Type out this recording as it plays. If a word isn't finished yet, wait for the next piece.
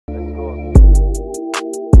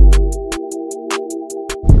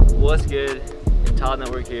what's good? Todd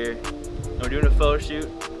Network here. And we're doing a photo shoot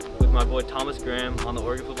with my boy Thomas Graham on the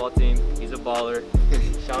Oregon football team. He's a baller.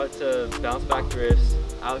 Shout out to Bounceback Drifts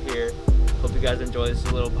out here. Hope you guys enjoy this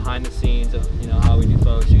little behind the scenes of how we do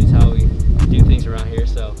photo shoots, how we do things around here.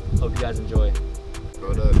 So hope you guys enjoy.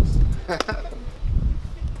 Photos.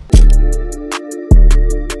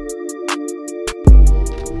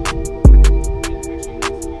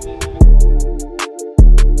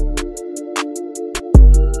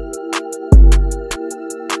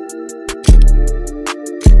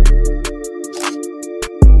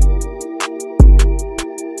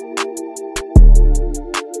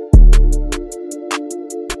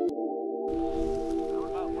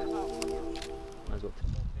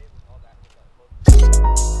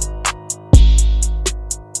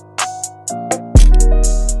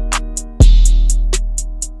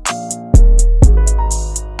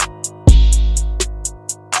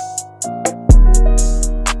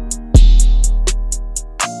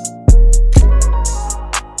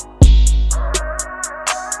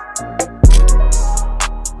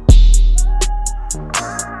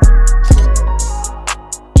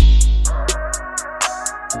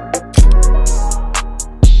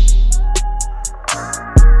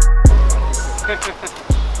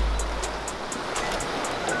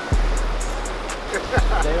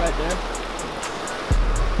 Stay right there.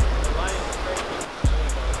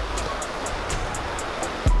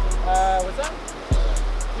 What's that?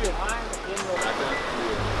 Dude, I'm in the background.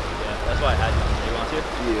 Yeah, that's why I had you. Do you want to?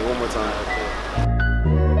 Yeah, one more time.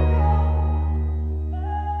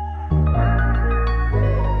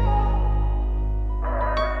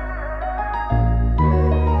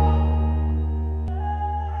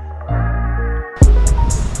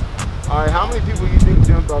 Alright, how many people you think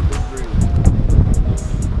jumped off this bridge?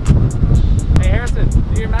 Hey Harrison,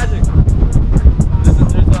 do your magic. There's a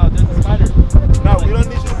spider. No, we don't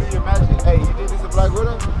need you to do your magic. Hey, you think this is a black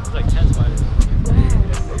widow? There's like 10 spiders.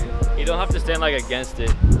 You don't have to stand like against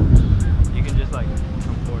it. You can just like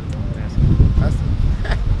come forward. That's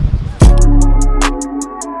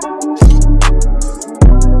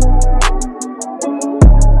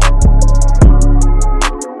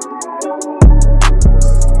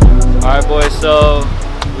Alright boys, so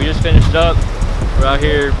we just finished up. We're out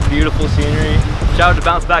here, beautiful scenery. Shout out to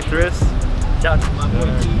Bounceback Drifts. Shout out to my boy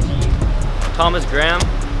TG. Thomas Graham.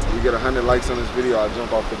 You get 100 likes on this video, I'll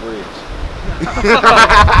jump off the bridge.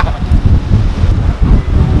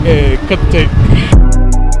 Hey, cut the tape.